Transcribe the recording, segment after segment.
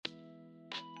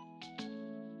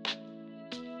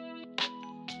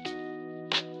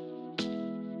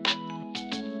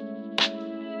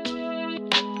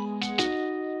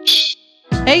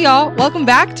Hey y'all, welcome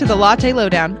back to the Latte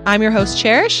Lowdown. I'm your host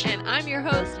Cherish. And I'm your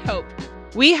host, Hope.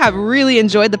 We have really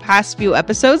enjoyed the past few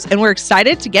episodes and we're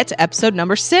excited to get to episode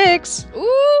number 6.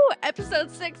 Ooh,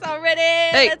 episode 6 already.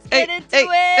 Let's get into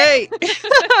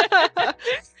it.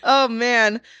 Oh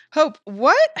man. Hope,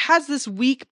 what has this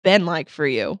week been like for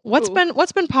you? What's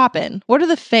been poppin'? What are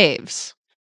the faves?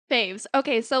 Faves.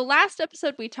 Okay, so last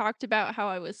episode we talked about how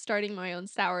I was starting my own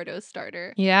sourdough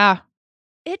starter. Yeah.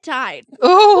 It died.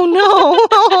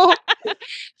 Oh no.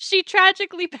 She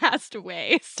tragically passed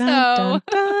away. So Dun, dun,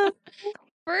 dun.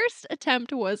 first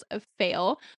attempt was a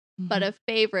fail, but a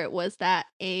favorite was that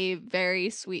a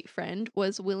very sweet friend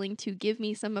was willing to give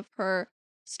me some of her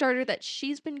starter that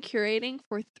she's been curating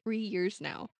for 3 years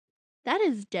now. That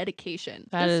is dedication.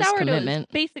 That the is sourdough commitment.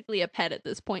 is basically a pet at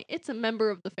this point. It's a member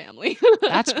of the family.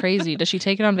 That's crazy. Does she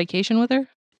take it on vacation with her?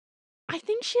 I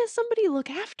think she has somebody look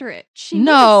after it. She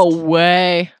No must.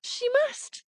 way. She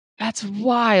must. That's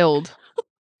wild.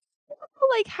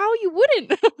 Like how you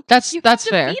wouldn't. That's You have to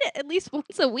fair. feed it at least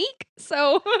once a week.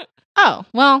 So Oh,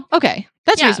 well, okay.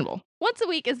 That's Yeah. reasonable. once a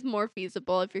week is more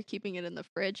feasible if you're keeping it in the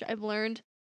fridge, I've learned.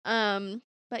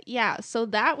 But yeah, so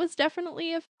that was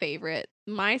definitely a favorite.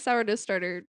 My sourdough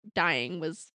starter dying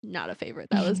was not a favorite.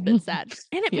 That was a bit sad.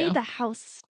 And it Yeah. made the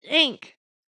house stink.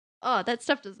 Oh, that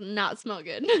stuff does not smell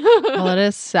good. Well, it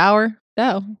is sour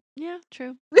dough. Yeah,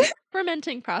 true.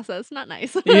 Fermenting process, not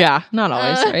nice. Yeah, not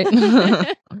always,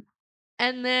 right?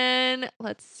 And then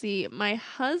let's see. My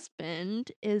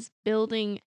husband is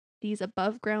building these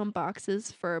above ground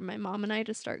boxes for my mom and I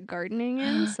to start gardening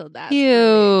in. So that's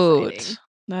really exciting. Cute.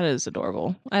 That is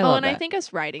adorable. I Oh, love and that. I think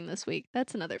us riding this week.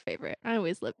 That's another favorite. I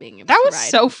always love being able That to was ride.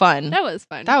 so fun. That was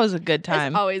fun. That was a good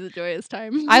time. It's always a joyous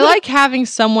time. I like having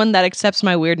someone that accepts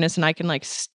my weirdness and I can like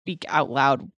speak out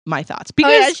loud my thoughts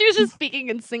because Oh yeah, she was just speaking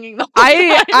and singing the whole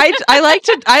time.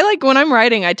 I like when I'm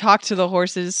riding, I talk to the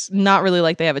horses, not really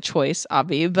like they have a choice,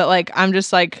 obvi, but like I'm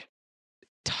just like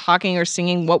talking or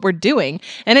singing what we're doing.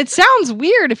 And it sounds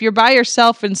weird if you're by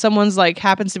yourself and someone's like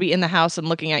happens to be in the house and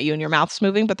looking at you and your mouth's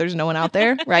moving, but there's no one out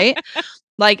there, right?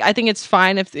 Like I think it's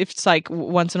fine if it's like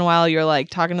once in a while you're like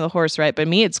talking to the horse, right? But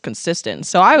me, it's consistent.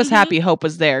 So I was Mhm. happy Hope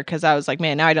was there because I was like,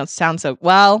 man, now I don't sound so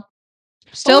well. Well,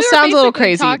 Still we were sounds a little basically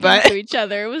crazy, talking but to each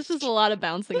other. It was just a lot of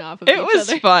bouncing off of it each was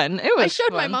other. fun. It was I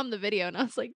showed my fun. mom the video and I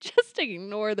was like, just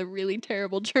ignore the really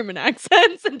terrible German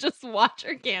accents and just watch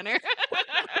her canter.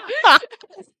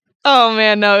 Oh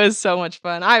man, no, it was so much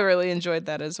fun. I really enjoyed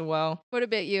that as well. What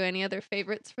about you? Any other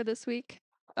favorites for this week?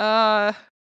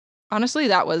 Honestly,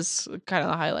 that was kind of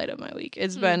the highlight of my week.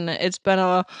 It's Mm. been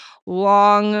a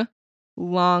long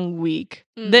week.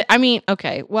 I mean,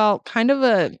 okay, well, kind of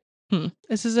a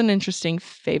this is an interesting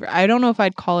favorite. I don't know if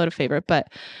I'd call it a favorite, but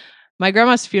my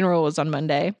grandma's funeral was on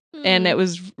Monday and it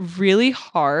was really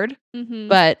hard, Mm-hmm.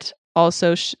 but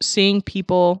also seeing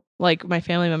people like my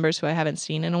family members who I haven't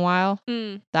seen in a while.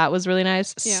 That was really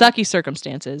nice. Yeah. Sucky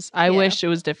circumstances. I Yeah. wish it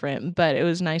was different, but it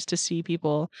was nice to see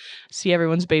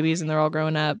everyone's babies and they're all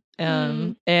growing up.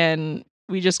 And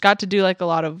we just got to do like a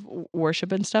lot of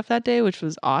worship and stuff that day, which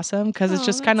was awesome because it's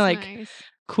just kind of like nice.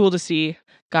 cool to see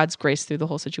God's grace through the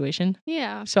whole situation.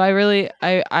 Yeah. So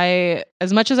I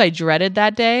as much as I dreaded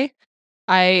that day,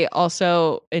 I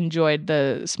also enjoyed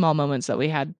the small moments that we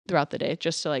had throughout the day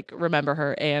just to like remember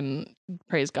her and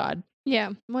praise God.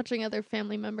 Yeah. Watching other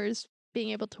family members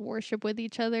being able to worship with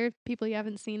each other, people you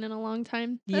haven't seen in a long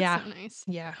time. That's Yeah. so nice.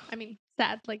 Yeah. I mean,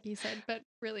 sad, like you said, but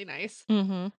really nice.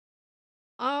 Mm-hmm.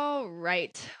 All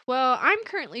right. Well, I'm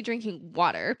currently drinking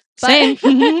water. but- Same.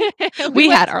 We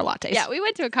went- had our lattes. Yeah, we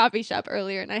went to a coffee shop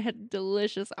earlier and I had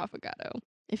delicious affogato.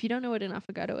 If you don't know what an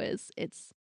affogato is,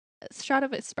 it's a shot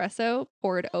of espresso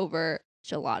poured over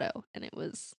gelato, and it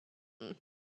was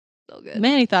so good.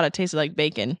 Manny thought it tasted like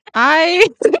bacon. I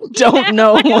don't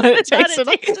know I what also it thought tasted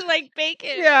like. tasted like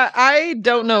bacon. Yeah, I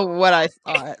don't know what I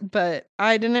thought, but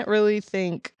I didn't really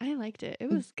think I liked it.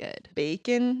 It was good.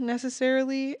 bacon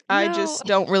necessarily. I No. just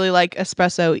don't really like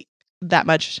espresso that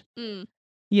much. Mm.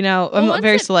 You know, Well, I'm once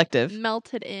very it selective.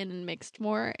 Melted in and mixed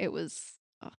more. It was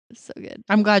so good.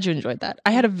 I'm glad you enjoyed that.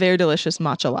 I had a very delicious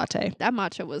matcha latte. That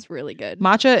matcha was really good.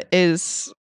 Matcha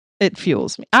it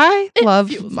fuels me. I It love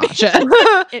fuels me.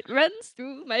 matcha. It runs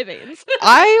through my veins.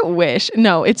 I wish.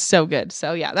 No, it's so good.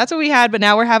 So yeah, that's what we had, but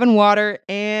now we're having water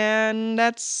and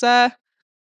that's where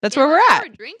we're at.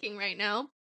 We're drinking right now.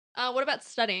 What about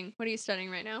studying? What are you studying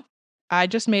right now? I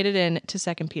just made it in to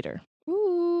 2nd Peter.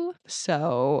 Ooh.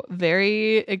 So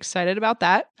very excited about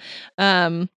that.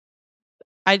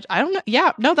 I don't know.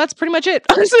 Yeah, no, that's pretty much it.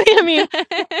 Honestly, I mean,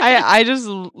 I just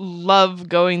love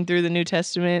going through the New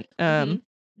Testament. Mhm.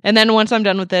 And then once I'm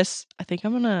done with this, I think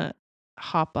I'm gonna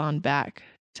hop on back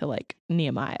to like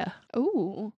Nehemiah.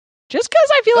 Ooh. Just because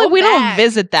I feel Go like we don't back.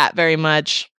 visit that very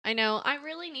much. I know. I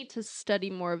really need to study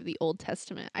more of the Old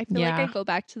Testament. I feel like Yeah. I go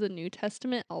back to the New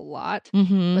Testament a lot,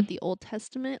 Mm-hmm. but the Old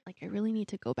Testament, like I really need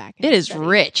to go back and It is study.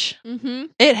 rich. Mm-hmm.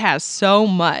 It has so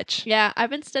much. Yeah, I've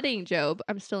been studying Job.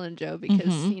 I'm still in Job because,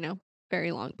 Mhm.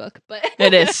 very long book, but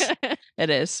It is. It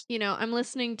is. I'm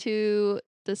listening to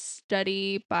the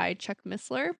study by Chuck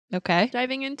Missler, Okay.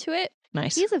 diving into it.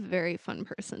 Nice. He's a very fun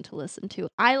person to listen to.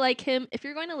 I like him. If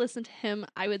you're going to listen to him,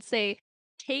 I would say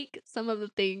take some of the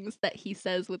things that he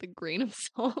says with a grain of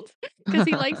salt because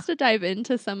he likes to dive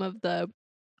into some of the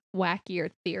wackier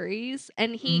theories,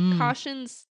 and he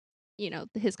cautions,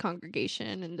 his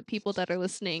congregation and the people that are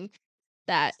listening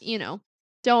that,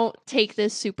 don't take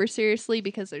this super seriously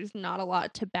because there's not a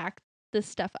lot to back this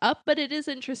stuff up, but it is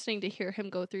interesting to hear him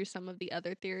go through some of the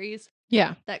other theories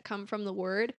Yeah. that come from the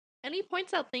word. And he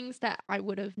points out things that I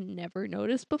would have never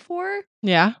noticed before.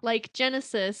 Yeah. Like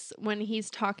Genesis, when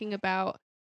he's talking about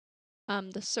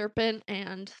the serpent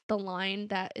and the line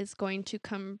that is going to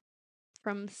come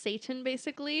from Satan,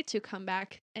 basically, to come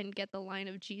back and get the line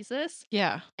of Jesus.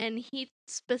 Yeah. And he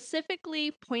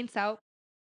specifically points out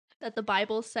that the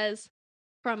Bible says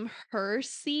from her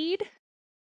seed.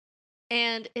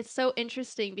 And it's so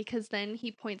interesting because then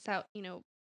he points out,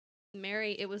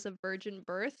 Mary, it was a virgin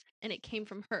birth and it came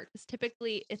from her because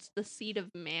typically it's the seed of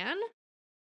man,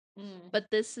 but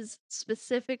this is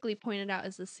specifically pointed out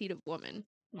as the seed of woman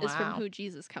is from who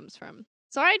Jesus comes from.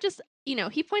 So I just,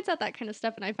 he points out that kind of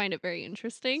stuff and I find it very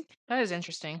interesting. That is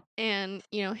interesting. And,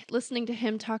 listening to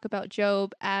him talk about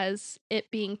Job as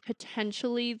it being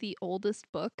potentially the oldest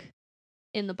book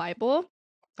in the Bible.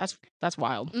 That's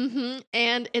wild. Mm-hmm.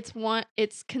 And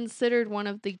it's considered one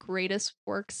of the greatest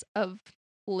works of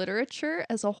literature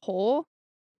as a whole,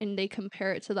 and they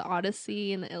compare it to the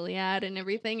Odyssey and the Iliad and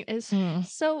everything. Is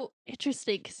so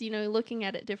interesting because looking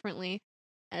at it differently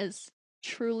as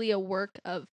truly a work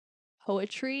of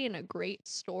poetry and a great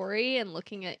story, and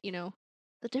looking at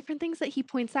the different things that he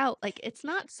points out. Like, it's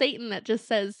not Satan that just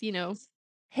says,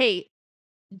 hey,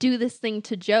 do this thing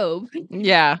to Job.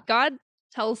 Yeah. God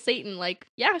tells Satan, like,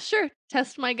 yeah, sure,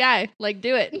 test my guy, like,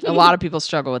 do it. A lot of people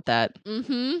struggle with that.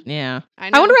 Mm-hmm. Yeah. I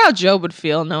know. I wonder how Job would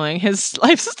feel knowing his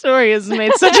life story has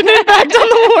made such an impact on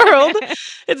the world.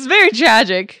 It's very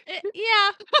tragic.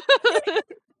 Yeah.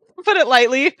 Put it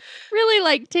lightly. Really,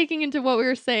 like, taking into what we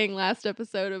were saying last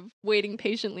episode of waiting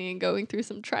patiently and going through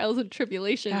some trials and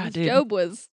tribulations. Yeah, dude. Job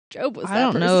was I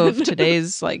don't know if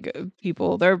today's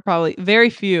people, there are probably very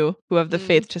few who have the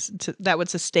faith to that would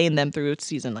sustain them through a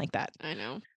season like that. I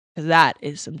know. Because that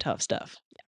is some tough stuff.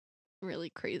 Yeah. Really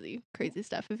crazy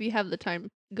stuff. If you have the time,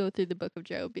 go through the book of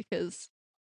Job because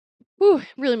it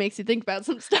really makes you think about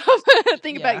some stuff.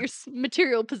 Think about your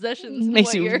material possessions.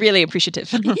 Makes you really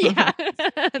appreciative. Yeah.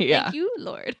 Yeah. Thank you,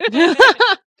 Lord.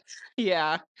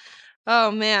 Yeah.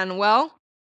 Oh, man. Well.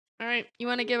 All right. You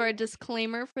want to give our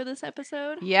disclaimer for this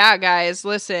episode? Yeah, guys.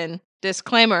 Listen.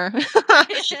 Disclaimer.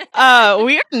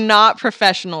 We are not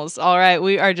professionals, all right?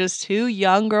 We are just two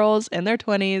young girls in their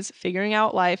 20s figuring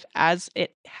out life as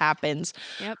it happens.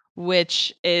 Yep.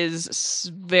 Which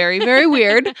is very, very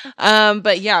weird.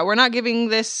 But yeah, we're not giving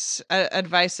this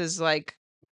advice as like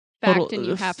fact and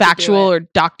you have factual or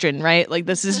doctrine, right? Like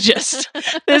this is just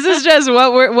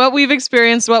what we've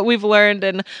experienced, what we've learned,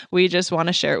 and we just want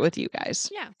to share it with you guys.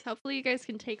 Yeah, hopefully you guys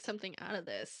can take something out of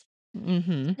this.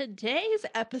 Mm-hmm. Today's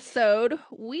episode,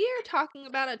 we are talking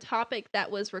about a topic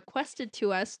that was requested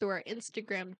to us through our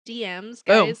Instagram DMs,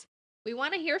 guys. We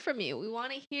want to hear from you. We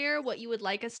want to hear what you would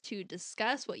like us to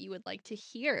discuss, what you would like to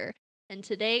hear. And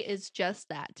today is just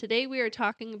that. Today we are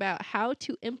talking about how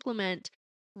to implement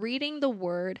reading the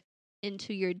word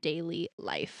into your daily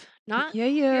life. Not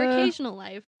your occasional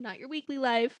life, not your weekly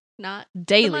life, not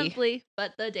daily, the monthly,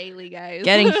 but the daily, guys.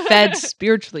 Getting fed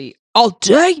spiritually all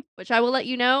day. Which I will let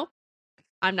you know,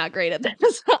 I'm not great at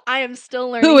this. I am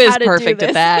still learning Who is how to perfect do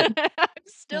this. at that? I'm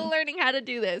still learning how to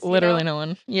do this. Literally no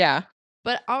one. Yeah.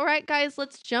 But all right, guys,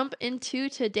 let's jump into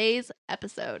today's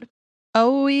episode.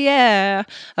 Oh, yeah.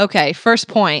 Okay, first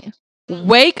point.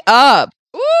 Wake up.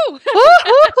 Ooh!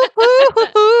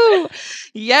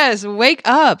 Yes, wake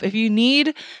up. If you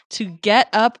need to get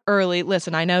up early,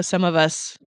 listen, I know some of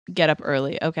us get up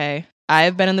early, okay?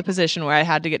 I've been in the position where I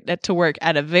had to get to work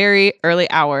at a very early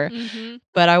hour,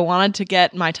 but I wanted to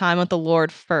get my time with the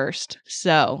Lord first.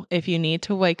 So if you need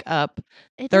to wake up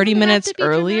 30 minutes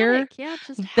earlier,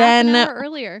 just then half an hour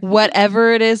earlier.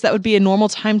 Whatever it is that would be a normal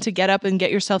time to get up and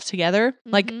get yourself together,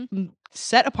 like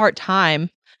set apart time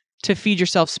to feed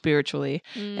yourself spiritually.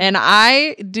 And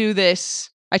I do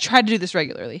this I try to do this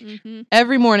regularly. Mm-hmm.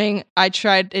 Every morning I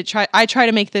try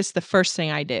to make this the first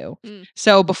thing I do. Mm.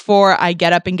 So before I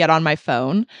get up and get on my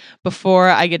phone, before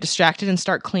I get distracted and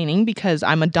start cleaning, because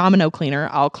I'm a domino cleaner,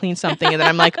 I'll clean something and then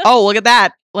I'm like, oh, look at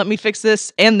that. Let me fix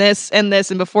this and this and this.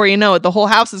 And before you know it, the whole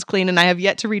house is clean and I have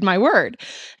yet to read my word.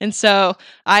 And so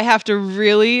I have to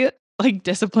really like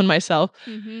discipline myself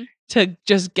Mm-hmm. to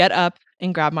just get up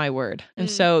and grab my word. And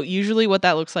Mm. so usually what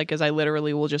that looks like is I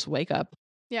literally will just wake up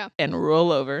Yeah. and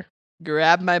roll over,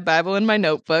 grab my Bible and my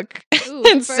notebook Ooh,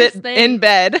 and sit first in thing.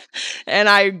 bed, and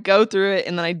I go through it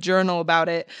and then I journal about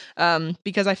it,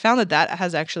 because I found that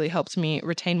has actually helped me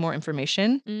retain more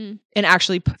information Mm. and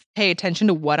actually pay attention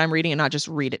to what I'm reading and not just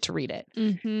read it to read it.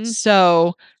 Mm-hmm.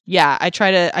 So yeah, I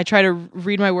try to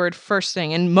read my word first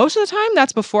thing, and most of the time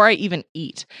that's before I even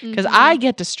eat, because Mm-hmm. I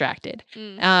get distracted.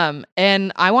 Mm.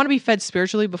 And I want to be fed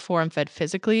spiritually before I'm fed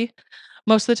physically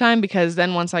most of the time, because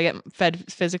then once I get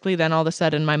fed physically, then all of a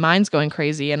sudden my mind's going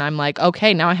crazy and I'm like,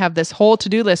 okay, now I have this whole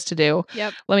to-do list to do.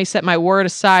 Yep. Let me set my word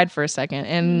aside for a second,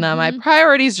 and my Mhm.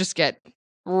 priorities just get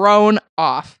thrown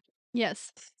off.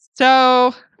 Yes.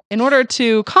 So in order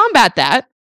to combat that,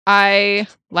 I,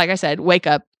 like I said, wake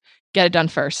up, get it done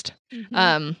first,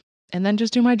 Mhm. and then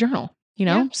just do my journal,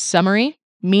 Yeah. summary,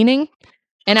 meaning,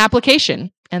 and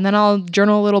application. And then I'll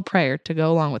journal a little prayer to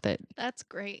go along with it. That's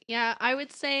great. Yeah, I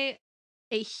would say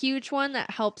a huge one that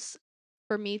helps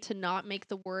for me to not make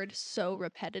the word so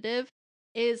repetitive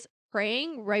is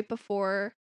praying right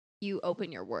before you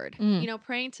open your word. Mm.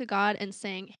 Praying to God and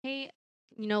saying, "Hey,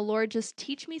 Lord, just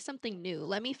teach me something new.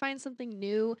 Let me find something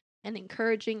new and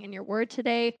encouraging in your word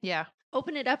today. Yeah.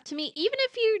 Open it up to me." Even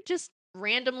if you just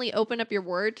randomly open up your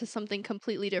word to something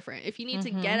completely different. If you need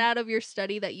to get Mhm. out of your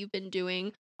study that you've been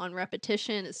doing on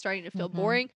repetition, it's starting to feel Mhm.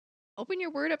 boring, open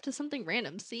your word up to something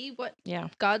random. See what Yeah.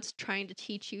 God's trying to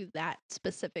teach you that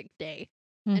specific day,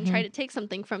 and try Mhm. to take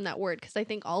something from that word, because I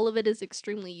think all of it is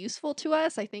extremely useful to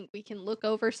us. I think we can look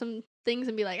over some things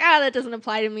and be like, that doesn't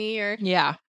apply to me, or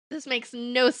Yeah. this makes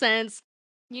no sense.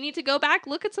 You need to go back,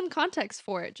 look at some context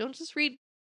for it. Don't just read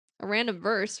a random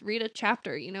verse, read a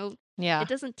chapter. Yeah. It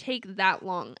doesn't take that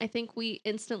long. I think we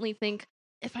instantly think,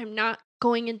 if I'm not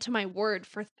going into my word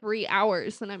for 3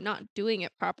 hours, then I'm not doing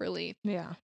it properly.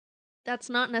 Yeah. That's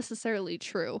not necessarily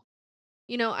true.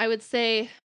 I would say,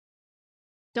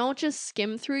 don't just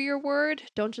skim through your word.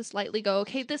 Don't just lightly go,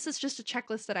 okay, this is just a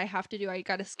checklist that I have to do. I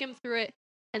got to skim through it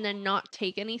and then not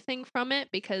take anything from it,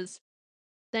 because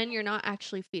then you're not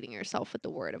actually feeding yourself with the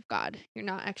word of God. You're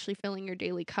not actually filling your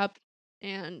daily cup,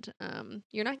 and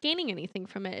you're not gaining anything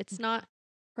from it. It's not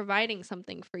providing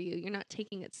something for you. You're not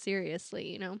taking it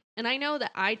seriously, And I know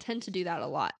that I tend to do that a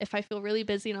lot. If I feel really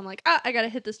busy and I'm like, I got to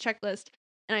hit this checklist,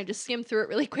 and I just skim through it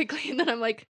really quickly, and then I'm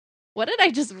like, what did I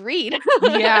just read?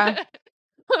 Yeah.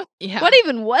 Yeah. What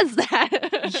even was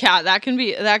that? Yeah,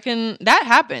 that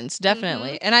happens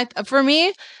definitely. And for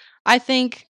me, I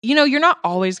think, you're not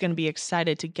always going to be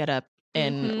excited to get up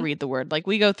and Mhm. read the word. Like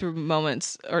we go through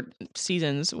moments or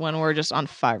seasons when we're just on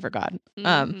fire for God.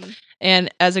 Mhm.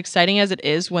 And as exciting as it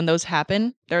is when those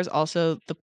happen, there's also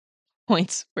the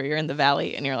points where you're in the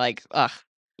valley and you're like, ugh,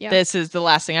 Yeah. this is the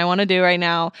last thing I want to do right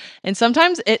now. And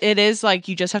sometimes it is like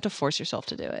you just have to force yourself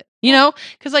to do it,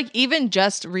 because like even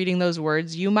just reading those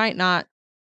words, you might not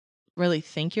really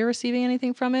think you're receiving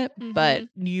anything from it, but Mhm.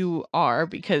 you are,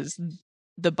 because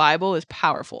the Bible is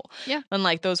powerful. Yeah. And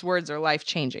like those words are life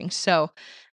changing. So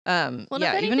Well, if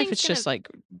yeah, even if anything's it's gonna just like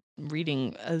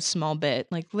reading a small bit,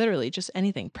 like literally just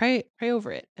anything, pray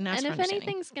over it and ask And for if understanding.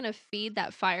 anything's going to feed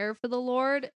that fire for the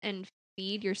Lord and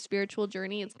feed your spiritual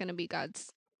journey, it's going to be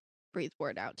God's breathed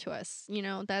word out to us.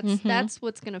 Mhm. That's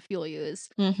what's going to fuel you, is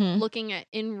Mhm. looking at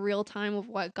in real time of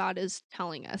what God is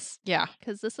telling us. Yeah.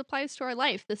 Because this applies to our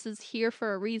life. This is here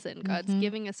for a reason. God's Mhm.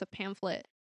 giving us a pamphlet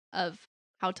of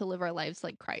how to live our lives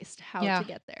like Christ, how Yeah. to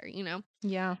get there,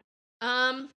 Yeah.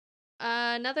 Um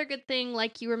another good thing,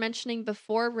 like you were mentioning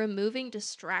before, removing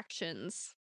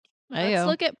distractions. Let's Ayo.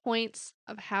 look at points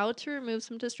of how to remove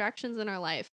some distractions in our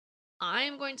life. I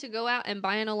am going to go out and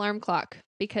buy an alarm clock,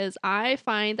 because I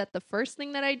find that the first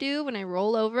thing that I do when I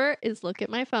roll over is look at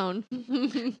my phone.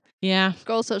 Yeah.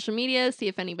 Scroll social media, see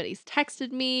if anybody's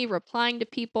texted me, replying to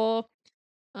people.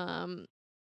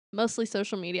 Mostly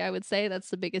social media, I would say. That's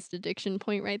the biggest addiction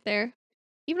point right there.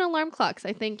 Even alarm clocks,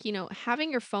 I think,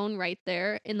 having your phone right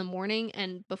there in the morning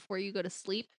and before you go to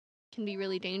sleep can be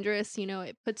really dangerous.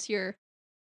 It puts your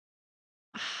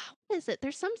what is it?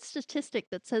 There's some statistic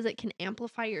that says it can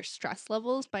amplify your stress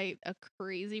levels by a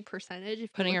crazy percentage if you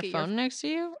Putting your look at phone next to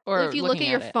you well, or if you look looking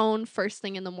at your at it? phone first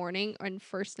thing in the morning and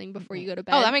first thing before you go to Oh,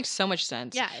 bed. that makes so much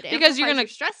sense. Yeah, it Because you're amplifies gonna your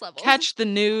stress levels. catch the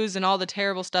news and all the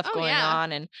terrible stuff Oh, going yeah.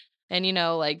 on, and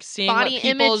and like seeing Body what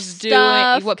image people's doing,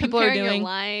 stuff, what people are comparing your doing.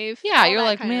 life, Yeah, all you're that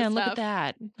like, kind of man, look at stuff.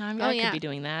 that. I mean, Oh I could yeah, be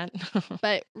doing that.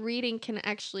 but reading can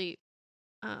actually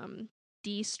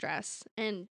de-stress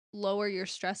and lower your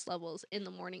stress levels in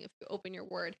the morning if you open your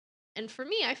word. And for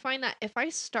me, I find that if I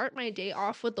start my day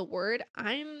off with the word,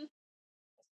 I'm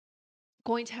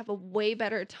going to have a way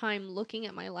better time looking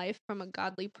at my life from a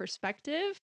godly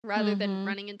perspective rather than Mhm.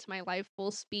 running into my life full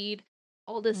speed,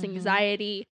 all this Mhm.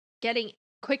 anxiety, getting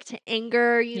quick to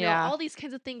anger, Yeah. all these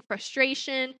kinds of things,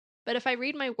 frustration. But if I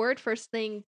read my word first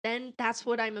thing, then that's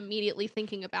what I'm immediately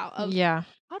thinking about of Yeah.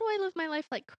 how do I live my life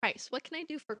like Christ? What can I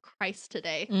do for Christ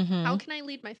today? How Mhm. can I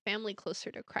lead my family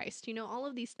closer to Christ? All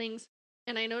of these things.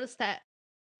 And I noticed that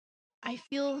I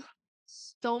feel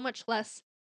so much less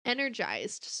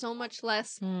energized, so much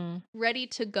less Mm. ready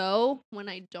to go when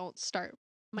I don't start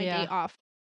my day Yeah. off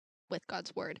with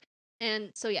God's word.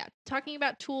 And so, yeah, talking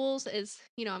about tools is,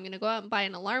 I'm going to go out and buy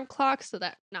an alarm clock so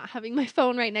that not having my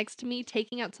phone right next to me,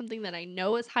 taking out something that I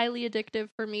know is highly addictive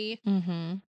for me.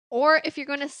 Mhm. Or if you're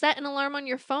going to set an alarm on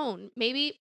your phone,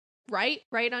 maybe right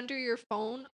under your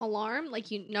phone alarm,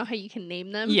 like you know how you can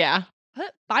name them, Yeah.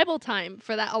 put Bible time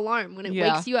for that alarm when it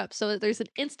Yeah. wakes you up so that there's an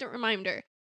instant reminder.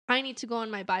 I need to go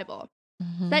on my Bible.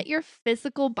 Mhm. Set your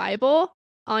physical Bible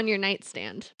on your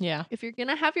nightstand. Yeah. If you're going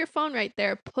to have your phone right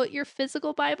there, put your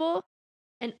physical Bible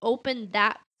and open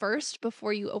that first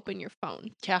before you open your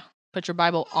phone. Yeah. Put your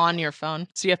Bible on your phone,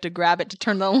 so you have to grab it to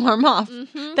turn the alarm off.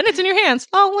 Mhm. Then it's in your hands.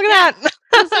 Oh, look Yeah. at that.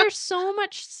 Because there's so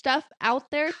much stuff out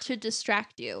there to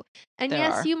distract you. And There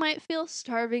yes, are. you might feel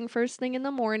starving first thing in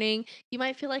the morning. You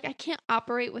might feel like I can't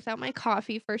operate without my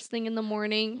coffee first thing in the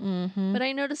morning. Mhm. But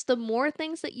I notice the more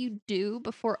things that you do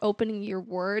before opening your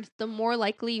word, the more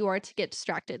likely you are to get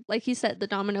distracted. Like you said, the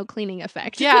domino cleaning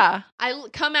effect. Yeah.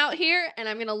 Come out here and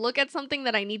I'm going to look at something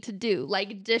that I need to do,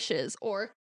 like dishes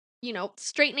or,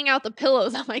 straightening out the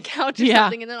pillows on my couch or Yeah.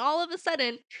 something. And then all of a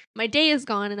sudden, my day is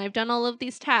gone and I've done all of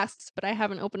these tasks, but I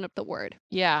haven't opened up the word.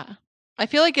 Yeah. I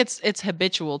feel like it's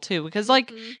habitual too because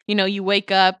like, Mhm. you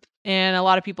wake up and a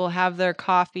lot of people have their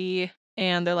coffee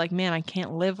and they're like, "Man, I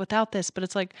can't live without this." But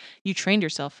it's like you trained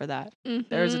yourself for that.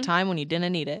 There was a Mhm. time when you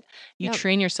didn't need it. You Yep.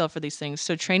 train yourself for these things.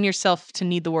 So train yourself to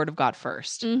need the word of God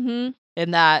first. Mhm.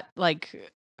 And that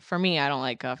for me, I don't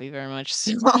like coffee very much.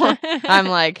 So I'm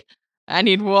like, I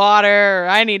need water, or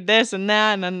I need this and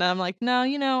that. And then I'm like, no,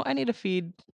 I need to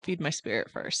feed my spirit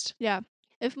first. Yeah.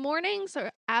 If mornings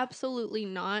are absolutely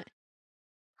not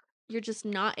you're just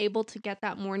not able to get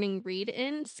that morning read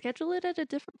in, schedule it at a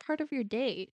different part of your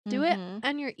day. Do it Mhm.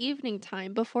 on your evening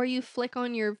time before you flick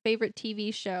on your favorite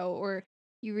TV show or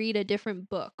you read a different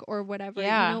book or whatever.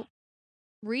 Yeah.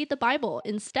 Read the Bible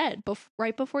instead,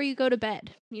 right before you go to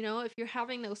bed. If you're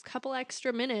having those couple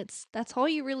extra minutes, that's all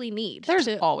you really need There's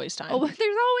to. always Oh, time.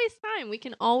 there's always time. We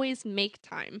can always make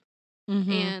time. Mhm.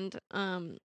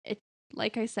 And it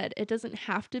like I said, it doesn't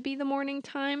have to be the morning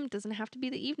time, doesn't have to be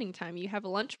the evening time. You have a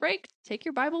lunch break, take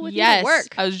your Bible with you to Yes,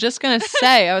 work. I was just gonna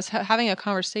say, I was having a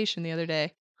conversation the other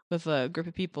day with a group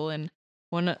of people, and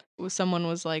someone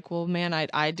was like, "Well, man,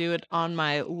 I do it on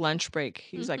my lunch break."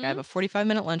 He was like, "I have Mhm. a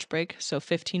 45-minute lunch break, so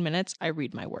 15 minutes I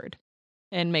read my word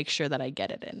and make sure that I get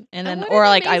it in, and And then what or an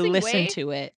like I amazing listen way.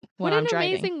 to it when What an I'm driving."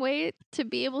 amazing way to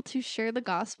be able to share the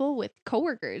gospel with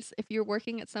coworkers if you're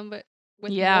working at somebody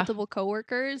with Yeah, multiple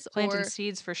coworkers planting or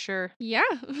seeds for sure. yeah.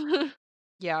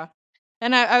 Yeah.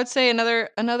 And I would say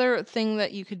another thing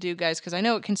that you could do, guys, because I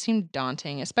know it can seem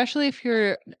daunting, especially if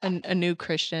you're a new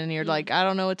Christian and you're like, Mm. I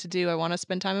don't know what to do. I want to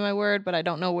spend time in my word, but I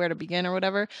don't know where to begin or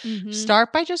whatever. Mhm.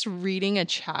 Start by just reading a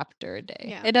chapter a day.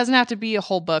 Yeah. It doesn't have to be a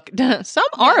whole book. Some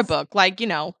are a Yes. book, like,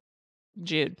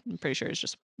 Jude. I'm pretty sure it's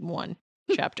just one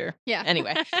chapter. Yeah.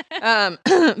 Anyway,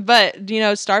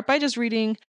 but start by just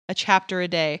reading a chapter a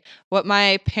day. What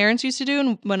my parents used to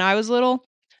do when I was little,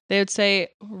 they would say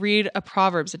read a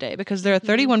Proverbs a day because there are Mhm.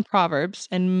 31 Proverbs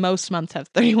and most months have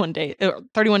 31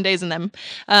 days in them.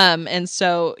 And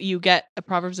so you get a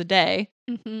Proverbs a day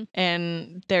Mhm.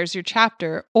 and there's your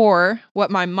chapter. Or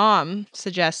what my mom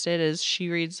suggested is she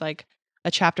reads like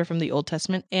a chapter from the Old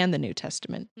Testament and the New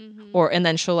Testament. Mhm. And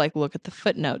then she'll like look at the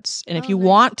footnotes. And if Oh, you nice.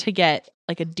 want to get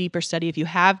like a deeper study, if you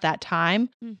have that time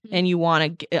Mhm. and you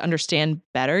want to understand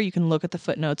better, you can look at the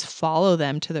footnotes, follow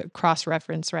them to the cross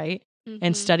reference, right? And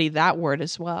Mhm. study that word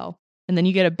as well. And then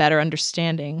you get a better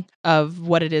understanding of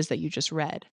what it is that you just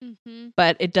read. Mhm.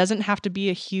 But it doesn't have to be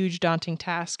a huge daunting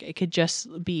task. It could just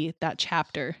be that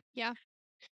chapter. Yeah.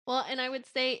 Well, and I would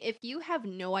say if you have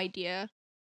no idea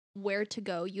where to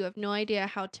go, you have no idea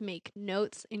how to make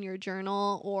notes in your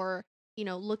journal or,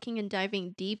 looking and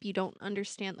diving deep, you don't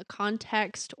understand the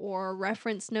context or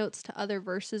reference notes to other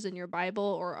verses in your Bible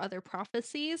or other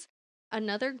prophecies,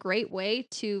 another great way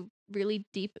to really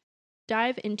deep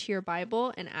dive into your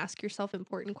Bible and ask yourself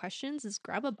important questions is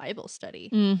grab a Bible study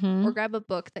or Mhm. grab a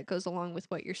book that goes along with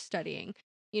what you're studying.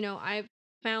 I've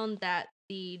found that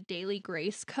the Daily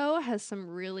Grace Co. has some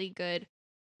really good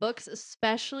books,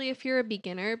 especially if you're a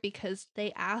beginner, because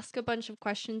they ask a bunch of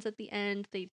questions at the end.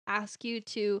 They ask you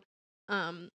to,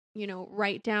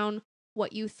 write down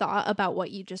what you thought about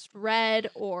what you just read,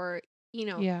 or, you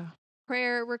know, Yeah.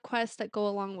 prayer requests that go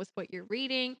along with what you're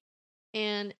reading.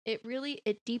 And it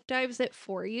deep dives it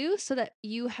for you so that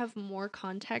you have more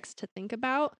context to think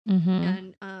about.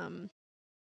 Mhm. And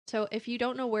so if you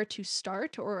don't know where to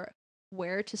start or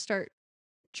where to start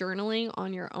journaling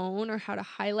on your own or how to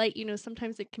highlight,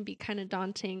 sometimes it can be kind of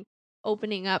daunting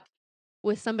opening up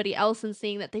with somebody else and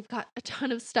seeing that they've got a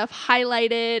ton of stuff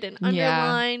highlighted and Yeah.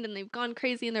 underlined and they've gone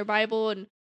crazy in their Bible and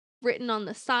written on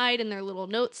the side in their little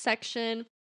notes section.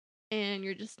 And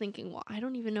you're just thinking, well, I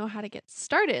don't even know how to get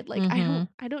started. Like, I don't Mhm.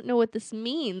 I don't know what this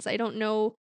means. I don't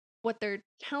know what they're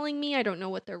telling me. I don't know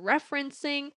what they're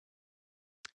referencing.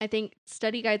 I think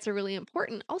study guides are really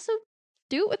important. Also,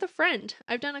 do it with a friend.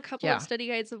 I've done a couple of Yeah. study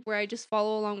guides of where I just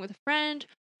follow along with a friend,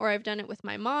 or I've done it with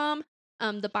my mom.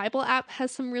 The Bible app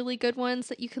has some really good ones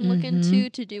that you can look Mhm. into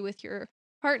to do with your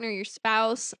partner, your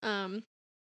spouse.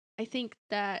 I think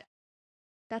that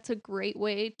that's a great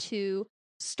way to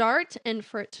start and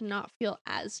for it to not feel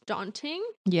as daunting.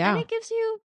 And Yeah. it gives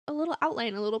you a little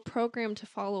outline, a little program to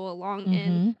follow along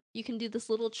in. Mhm. You can do this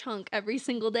little chunk every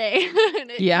single day and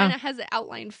it kind Yeah. of has it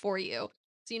outlined for you.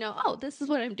 So oh, this is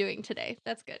what I'm doing today.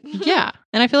 That's good. Yeah.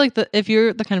 And I feel like if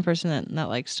you're the kind of person that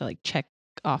likes to like check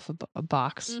off a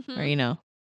box or Mhm.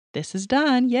 this is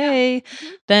done, Yeah. yay,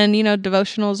 Mhm. then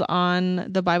devotionals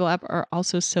on the Bible app are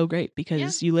also so great Yeah.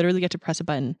 because you literally get to press a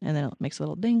button and then it makes a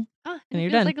little ding And and it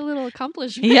you're feels done. like a little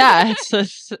accomplishment. Yeah,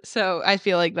 so I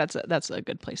feel like that's a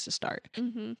good place to start.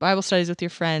 Mhm. Bible studies with your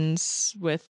friends,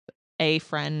 with a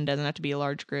friend, doesn't have to be a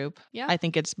large group. Yeah. I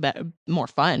think it's more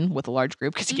fun with a large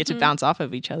group because you get to Mhm. bounce off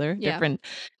of each other, Yeah.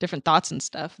 different thoughts and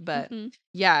stuff. But Mhm.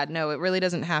 yeah, no, it really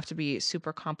doesn't have to be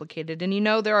super complicated. And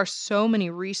there are so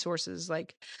many resources.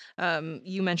 Like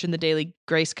you mentioned the Daily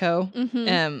Grace Co.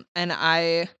 Mhm. And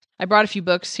I brought a few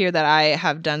books here that I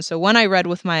have done. So one I read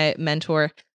with my mentor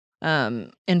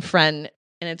and friend,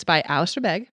 and it's by Alistair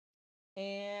Begg.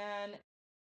 And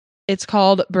it's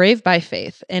called Brave by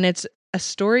Faith, and it's a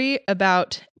story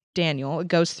about Daniel. It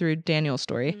goes through Daniel's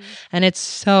story, Mm. and it's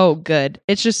so good.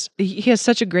 It's just he has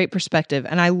such a great perspective,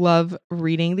 and I love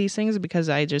reading these things because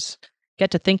I just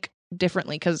get to think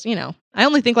differently because, I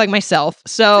only think like myself.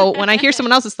 So when I hear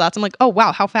someone else's thoughts, I'm like, "Oh,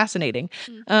 wow, how fascinating."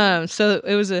 Mhm. So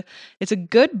it's a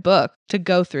good book to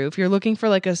go through if you're looking for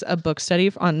like a book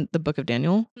study on the book of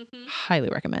Daniel. Mhm. Highly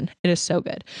recommend. It is so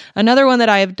good. Another one that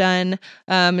I have done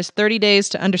is 30 Days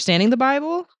to Understanding the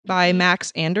Bible by Mhm.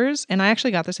 Max Anders. And I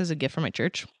actually got this as a gift from my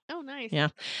church. Oh, nice. Yeah.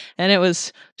 And it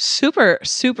was super,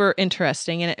 super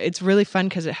interesting. And it's really fun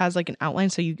because it has like an outline.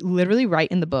 So you literally write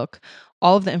in the book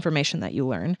all of the information that you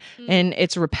learn. Mm. And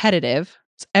it's repetitive.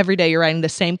 It's every day you're writing the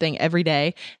same thing every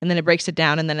day. And then it breaks it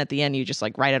down. And then at the end, you just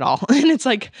like write it all. And it's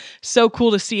like so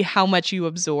cool to see how much you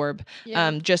absorb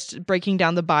Yeah. just breaking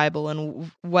down the Bible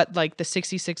and what like the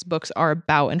 66 books are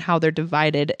about and how they're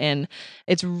divided. And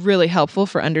it's really helpful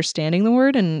for understanding the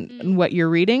word and what you're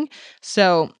reading.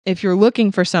 So if you're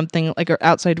looking for something like an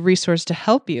outside resource to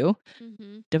help you,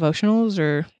 Mhm. devotionals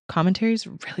or commentaries,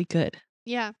 really good.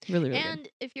 Yeah. Really, really good. And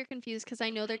if you're confused, because I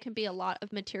know there can be a lot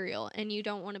of material and you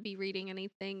don't want to be reading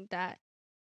anything that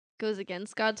goes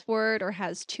against God's word or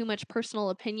has too much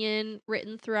personal opinion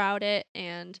written throughout it.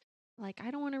 And like, I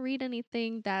don't want to read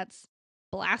anything that's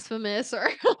blasphemous or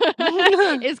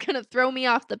is going to throw me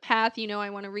off the path. I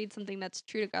want to read something that's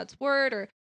true to God's word or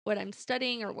what I'm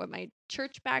studying or what my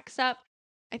church backs up.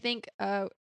 I think,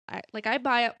 I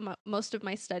buy up most of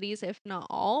my studies, if not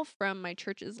all, from my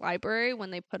church's library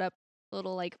when they put up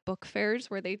little like book fairs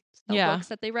where they sell Yeah. books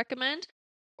that they recommend.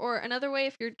 Or another way,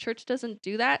 if your church doesn't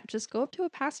do that, just go up to a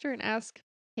pastor and ask,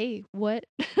 "Hey, what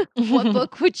what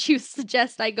book would you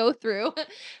suggest I go through?"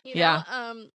 you know,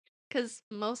 Yeah. because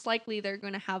most likely they're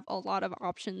going to have a lot of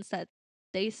options that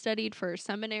they studied for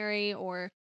seminary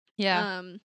or Yeah.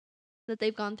 um that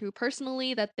they've gone through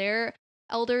personally that their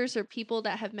elders or people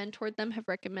that have mentored them have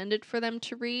recommended for them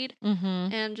to read.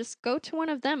 Mm-hmm. And just go to one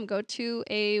of them. Go to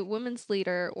a women's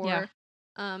leader Yeah. or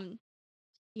um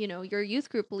your youth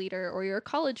group leader or your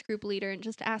college group leader and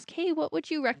just ask, "Hey, what would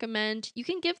you recommend?" You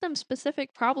can give them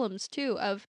specific problems too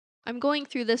of, "I'm going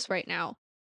through this right now.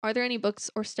 Are there any books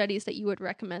or studies that you would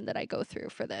recommend that I go through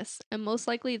for this?" And most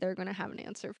likely they're going to have an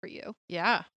answer for you.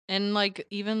 Yeah. And like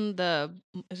even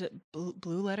is it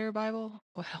Blue Letter Bible?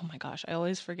 Oh my gosh, I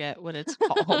always forget what it's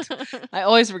called. I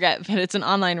always forget, but it's an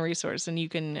online resource and you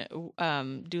can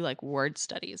do like word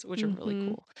studies, which are really Mhm.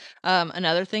 cool.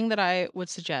 Another thing that I would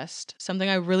suggest, something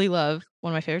I really love,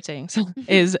 one of my favorite sayings,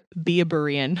 is be a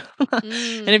Berean.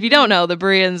 And if you don't Mhm. know, the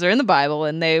Bereans are in the Bible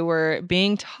and they were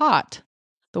being taught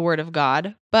the word of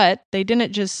God, but they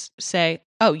didn't just say,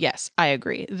 "Oh, yes, I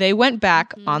agree." They went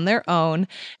back Mhm. on their own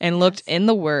and looked Yes. in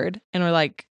the word and were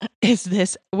like,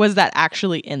 was that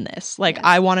actually in this? Like, Yes.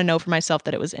 I want to know for myself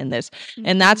that it was in this.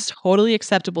 And Mhm. that's totally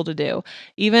acceptable to do.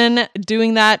 Even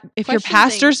doing that, if your Question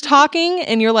pastor's things. talking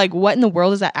and you're like, what in the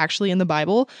world is that actually in the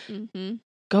Bible? Mhm.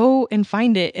 Go and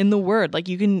find it in the word. Like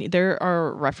there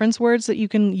are reference words that you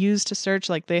can use to search.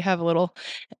 Like they have a little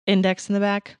index in the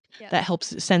back Yes. that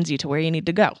sends you to where you need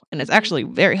to go. And it's Mhm. actually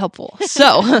very helpful.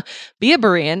 So be a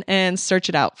Berean and search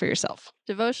it out for yourself.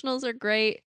 Devotionals are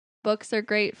great. Books are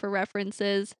great for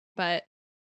references, but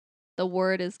the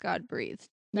word is God breathed.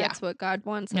 Yeah. That's what God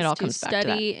wants It us all to comes back to that.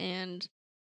 study and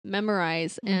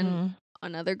memorize. And Mhm.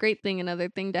 another great thing, another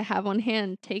thing to have on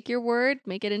hand, take your word,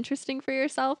 make it interesting for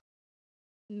yourself.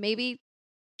 Maybe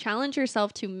challenge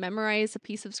yourself to memorize a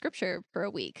piece of scripture for a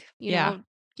week. Yeah.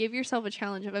 Give yourself a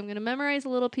challenge of I'm going to memorize a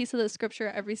little piece of the scripture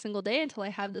every single day until I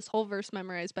have this whole verse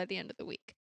memorized by the end of the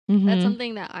week. That's Mhm.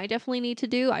 something that I definitely need to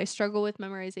do. I struggle with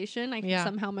memorization. I can Yeah.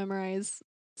 somehow memorize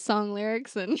song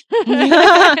lyrics and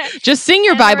Just sing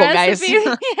your and Bible, guys.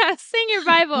 recipes. Yeah, sing your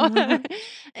Bible.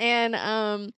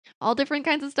 And all different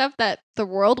kinds of stuff that the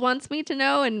world wants me to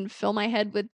know and fill my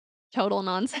head with total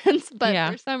nonsense, but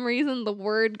Yeah. for some reason the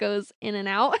word goes in and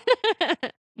out.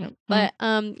 Mhm. But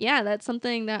yeah, that's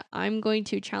something that I'm going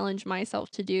to challenge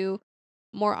myself to do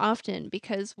more often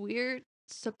because we're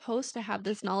supposed to have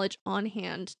this knowledge on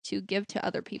hand to give to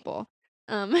other people.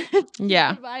 To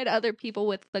Yeah. provide other people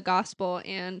with the gospel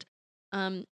and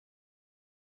um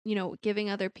giving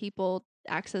other people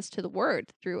access to the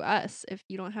word through us. If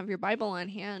you don't have your Bible on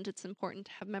hand, it's important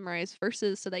to have memorized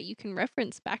verses so that you can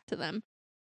reference back to them.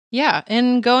 Yeah,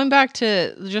 and going back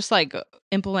to just like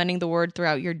implementing the word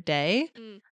throughout your day,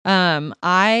 Mm.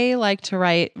 I like to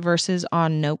write verses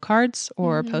on note cards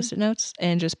or Mhm. post-it notes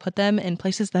and just put them in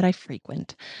places that I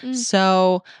frequent. Mm.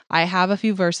 So I have a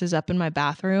few verses up in my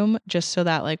bathroom just so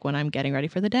that like when I'm getting ready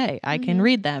for the day, I can Mhm.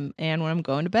 read them. And when I'm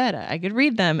going to bed, I could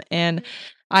read them. And Mhm.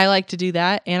 I like to do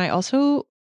that. And I also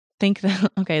think that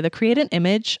the create an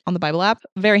image on the Bible app,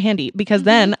 very handy because Mhm.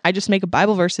 then I just make a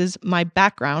Bible verses my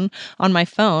background on my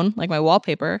phone, like my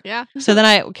wallpaper. Yeah. So then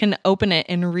I can open it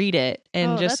and read it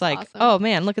and Oh, just that's like, awesome. oh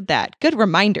man, look at that. Good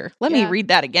reminder. Let me Yeah. read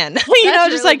that again. That's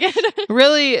Just really like good.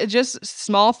 really just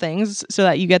small things so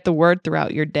that you get the word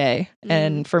throughout your day. Mm.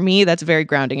 And for me, that's very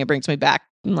grounding. It brings me back.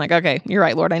 I'm like, okay, you're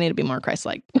right, Lord. I need to be more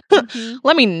Christ-like. Mhm.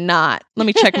 Let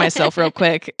me check myself real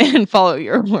quick and follow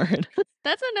your word.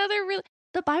 That's another really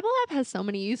the Bible app has so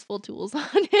many useful tools on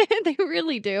it. They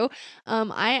really do.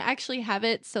 I actually have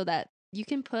it so that you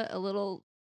can put a little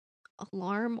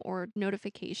alarm or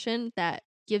notification that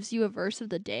gives you a verse of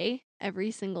the day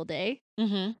every single day.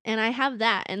 Mm-hmm. And I have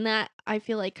that, and that I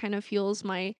feel like kind of fuels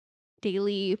my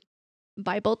daily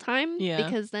Bible time Yeah.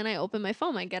 because then I open my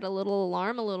phone, I get a little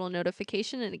alarm, a little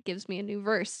notification, and it gives me a new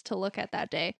verse to look at that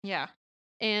day. Yeah.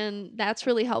 And that's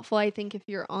really helpful, I think, if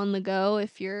you're on the go,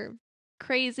 if you're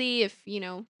crazy, if you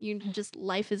just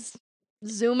life is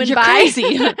zooming You're by.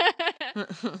 crazy.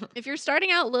 If you're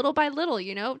starting out little by little,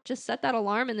 just set that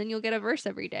alarm and then you'll get a verse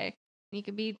every day. You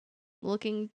could be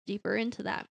looking deeper into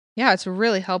that. Yeah, it's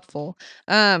really helpful.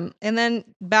 And then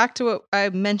back to what I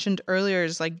mentioned earlier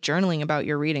is like journaling about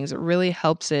your readings. It really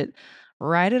helps it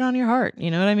write it on your heart.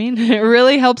 You know what I mean? It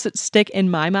really helps it stick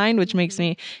in my mind, which makes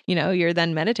Mhm. me, you're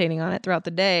then meditating on it throughout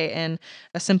the day. And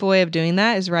a simple way of doing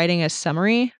that is writing a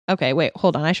summary. Okay, wait,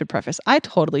 hold on. I should preface. I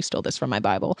totally stole this from my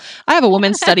Bible. I have a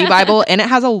woman's study Bible and it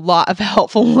has a lot of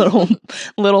helpful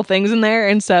little things in there.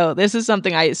 And so this is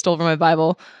something I stole from my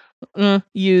Bible.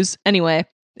 Use anyway.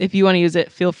 If you want to use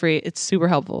it, feel free. It's super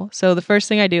helpful. So the first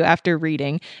thing I do after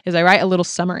reading is I write a little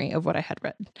summary of what I had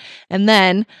read. And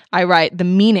then I write the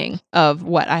meaning of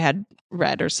what I had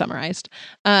read or summarized.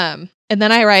 And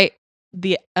then I write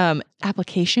the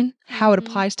application, how it Mhm.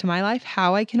 applies to my life,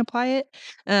 how I can apply it.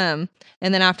 And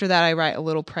then after that, I write a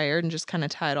little prayer and just kind of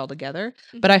tie it all together.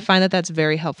 But I Mhm. find that that's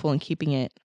very helpful in keeping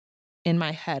it in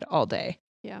my head all day.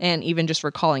 Yeah. And even just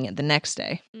recalling it the next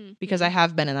day. Because I Mhm.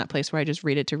 have been in that place where I just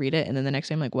read it to read it. And then the next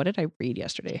day I'm like, what did I read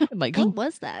yesterday? Like, What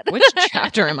was that? which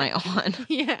chapter am I on?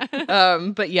 Yeah.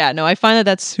 But yeah, no, I find that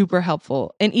that's super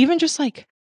helpful. And even just like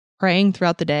praying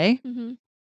throughout the day Mhm.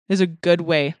 is a good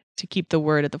way to keep the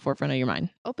word at the forefront of your mind.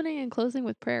 Opening and closing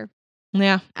with prayer.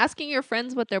 Yeah. Asking your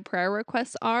friends what their prayer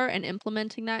requests are and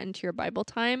implementing that into your Bible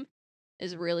time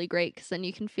is really great because then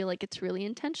you can feel like it's really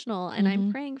intentional and I'm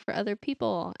Mhm. praying for other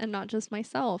people and not just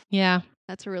myself. Yeah.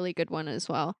 That's a really good one as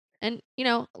well. And,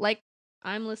 like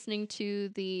I'm listening to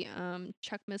the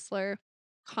Chuck Missler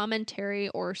commentary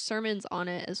or sermons on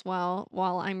it as well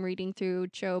while I'm reading through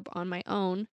Job on my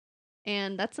own.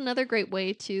 And that's another great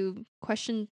way to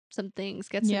question some things,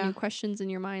 get some Yeah. new questions in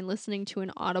your mind, listening to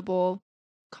an audible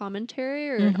commentary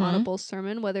or an Mhm. audible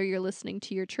sermon, whether you're listening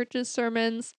to your church's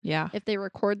sermons, Yeah. if they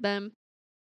record them,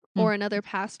 or another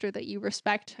pastor that you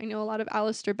respect. I know a lot of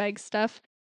Alistair Begg stuff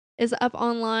is up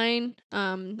online.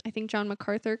 I think John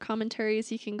MacArthur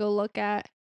commentaries you can go look at.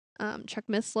 Chuck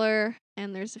Missler,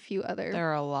 and there's a few other. There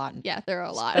are a lot. Yeah, there are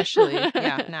a lot. Especially,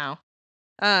 yeah, now.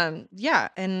 Yeah,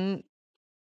 and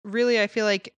really I feel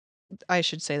like I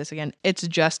should say this again. It's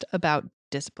just about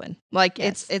discipline. Like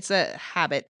Yes. it's a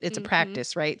habit. It's a Mhm.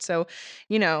 practice, right? So,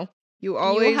 you You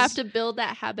always have to build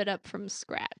that habit up from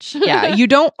scratch. yeah, you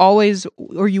don't always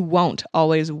or you won't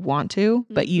always want to,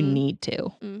 but you Mhm. need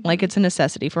to. Like Mhm. it's a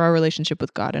necessity for our relationship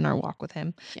with God and our walk with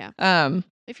him. Yeah. Um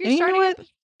If you're and you know starting what? up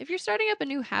if you're starting up a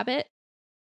new habit,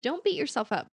 don't beat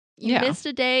yourself up. You Yeah. missed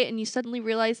a day and you suddenly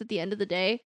realize at the end of the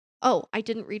day, "Oh, I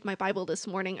didn't read my Bible this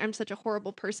morning. I'm such a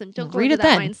horrible person." Don't go Read into it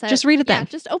that then. mindset. Just read it Yeah, then.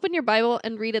 just open your Bible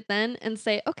and read it then and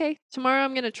say, "Okay, tomorrow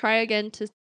I'm going to try again to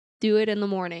do it in the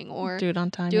morning or Do it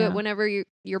on time. do Yeah. it whenever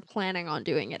you're planning on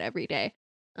doing it every day."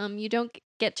 You don't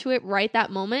get to it right that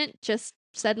moment. Just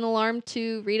set an alarm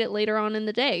to read it later on in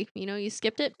the day. You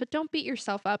skipped it, but don't beat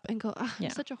yourself up and go, "Ah, I'm Yeah.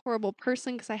 such a horrible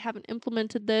person because I haven't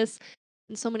implemented this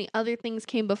and so many other things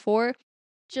came before."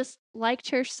 Just like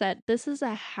Church said, this is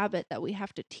a habit that we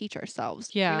have to teach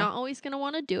ourselves. You're Yeah. not always going to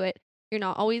want to do it. You're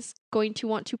not always going to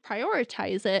want to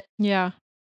prioritize it, Yeah.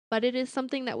 but it is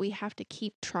something that we have to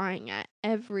keep trying at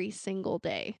every single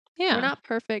day. Yeah. We're not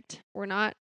perfect. We're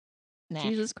not Nah.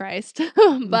 Jesus Christ,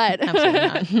 but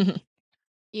Absolutely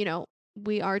not.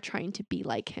 we are trying to be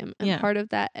like him. And Yeah. part of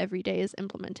that every day is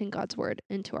implementing God's word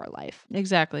into our life.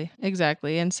 Exactly.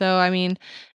 Exactly. And so, I mean,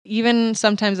 even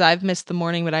sometimes I've missed the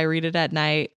morning, but I read it at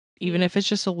night. Even if it's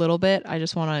just a little bit, I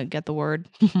just want to get the word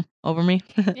over me.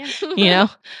 Yeah.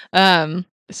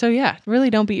 So yeah, really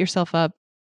don't beat yourself up.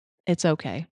 It's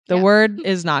okay. The Yeah. word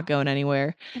is not going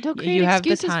anywhere. And don't Y- create you have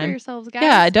the excuses for time. yourselves, guys.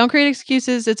 Yeah, don't create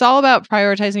excuses. It's all about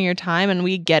prioritizing your time, and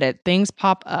we get it. Things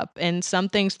pop up, and some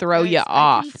things throw you Guys, I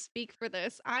off. can speak for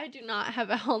this. I do not have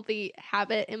a healthy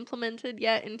habit implemented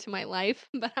yet into my life,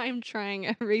 but I'm trying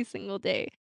every single day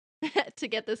to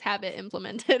get this habit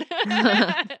implemented.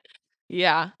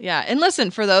 Yeah, yeah. And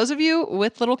listen, for those of you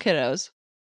with little kiddos,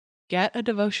 get a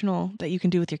devotional that you can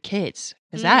do with your kids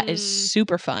because that is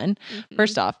super fun.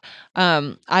 First off,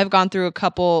 I've gone through a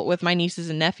couple with my nieces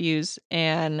and nephews,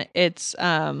 and it's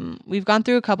we've gone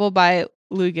through a couple by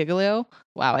Louis Giglio.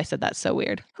 Wow, I said that so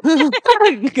weird.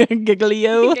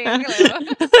 Giglio.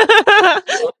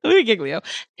 Louis Giglio.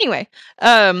 Anyway,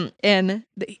 and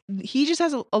he just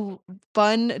has a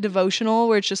fun devotional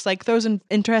where it's just like throws in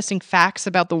interesting facts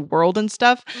about the world and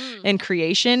stuff and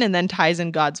creation, and then ties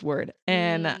in God's word.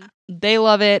 And they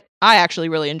love it. I actually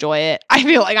really enjoy it. I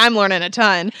feel like I'm learning a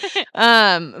ton.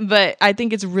 But I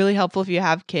think it's really helpful if you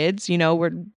have kids.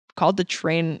 We're called to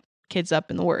train kids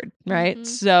up in the word, right?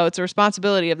 So it's a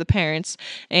responsibility of the parents.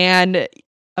 And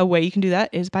a way you can do that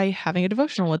is by having a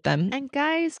devotional with them. And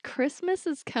guys, Christmas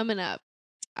is coming up.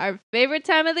 Our favorite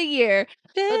time of the year.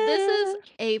 But this is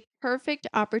a perfect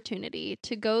opportunity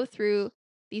to go through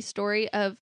the story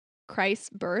of Christ's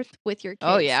birth with your kids.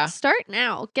 Oh, yeah. Start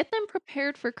now. Get them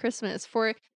prepared for Christmas,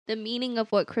 for the meaning of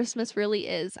what Christmas really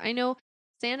is. I know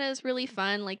Santa is really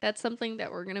fun. Like that's something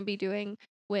that we're going to be doing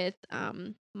with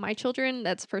my children.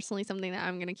 That's personally something that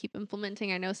I'm going to keep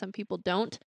implementing. I know some people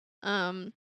don't.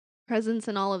 Presents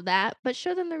and all of that, but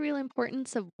show them the real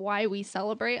importance of why we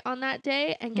celebrate on that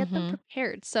day and get them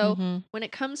prepared. So when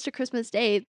it comes to Christmas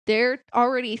Day, they're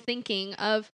already thinking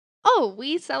of, oh,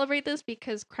 we celebrate this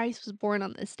because Christ was born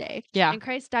on this day. Yeah. And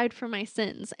Christ died for my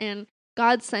sins and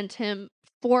God sent him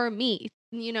for me,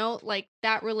 like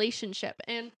that relationship.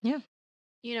 And, Yeah.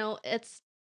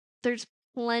 There's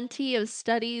plenty of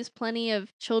studies, plenty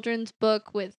of children's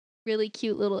book with really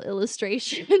cute little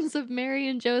illustrations of Mary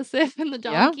and Joseph and the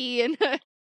donkey and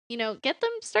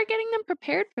start getting them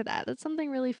prepared for that. That's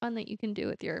something really fun that you can do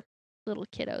with your little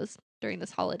kiddos during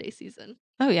this holiday season.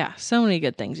 Oh yeah, so many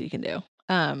good things you can do.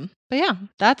 But yeah,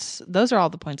 those are all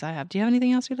the points I have. Do you have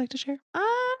anything else you'd like to share?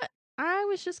 I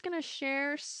was just going to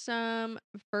share some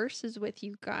verses with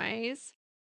you guys.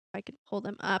 If I could pull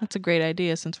them up. That's a great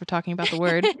idea since we're talking about the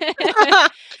word.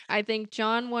 I think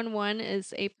John 1:1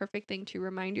 is a perfect thing to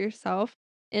remind yourself.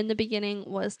 In the beginning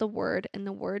was the Word, and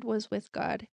the Word was with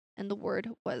God, and the Word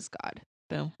was God.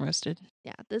 Boom, roasted.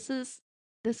 Yeah, this is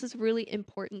really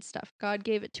important stuff. God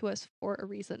gave it to us for a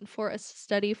reason, for us to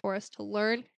study, for us to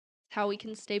learn how we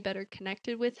can stay better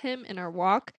connected with him in our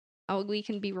walk, how we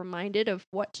can be reminded of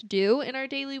what to do in our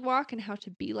daily walk and how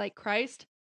to be like Christ,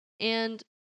 and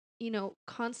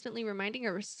constantly reminding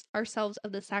ourselves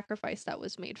of the sacrifice that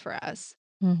was made for us.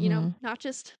 Mhm. Not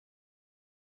just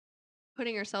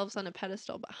putting ourselves on a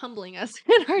pedestal, but humbling us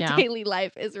in our Yeah. daily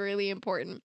life is really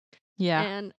important. Yeah.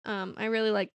 And I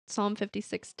really like Psalm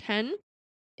 56:10.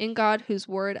 In God, whose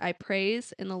word I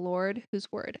praise, in the Lord,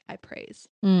 whose word I praise.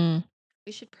 Mm.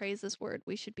 We should praise this word.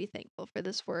 We should be thankful for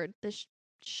this word. This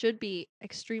should be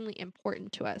extremely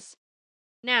important to us.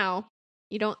 Now,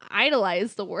 you don't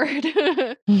idolize the word,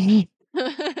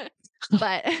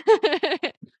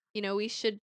 but we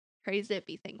should praise it,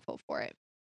 be thankful for it.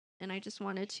 And I just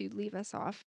wanted to leave us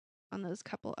off on those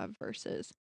couple of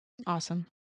verses. Awesome.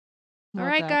 All Love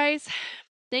right, that. guys.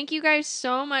 Thank you guys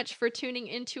so much for tuning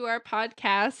into our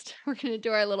podcast. We're going to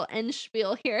do our little end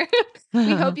spiel here.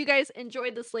 We hope you guys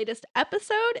enjoyed this latest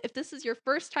episode. If this is your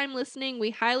first time listening,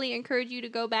 we highly encourage you to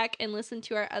go back and listen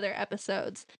to our other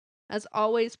episodes. As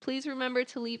always, please remember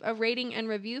to leave a rating and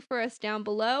review for us down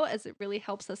below, as it really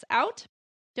helps us out.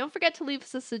 Don't forget to leave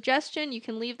us a suggestion. You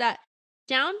can leave that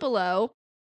down below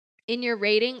in your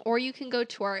rating, or you can go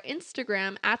to our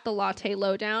Instagram at the Latte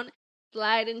Lowdown.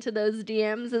 Slide into those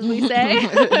DMs, as we say,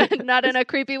 not in a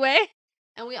creepy way.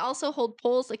 And we also hold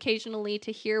polls occasionally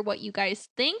to hear what you guys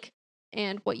think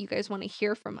and what you guys want to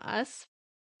hear from us.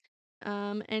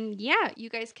 And yeah, you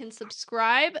guys can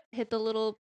subscribe, hit the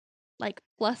little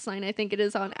plus sign, I think it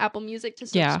is on Apple Music, to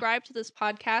Yeah. subscribe to this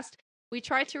podcast. We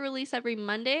try to release every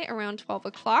Monday around 12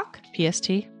 o'clock. PST.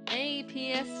 Hey,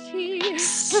 PST.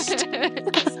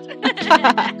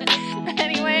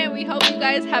 Anyway, we hope you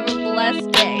guys have a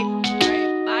blessed day. All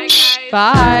right, bye, guys.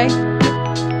 Bye.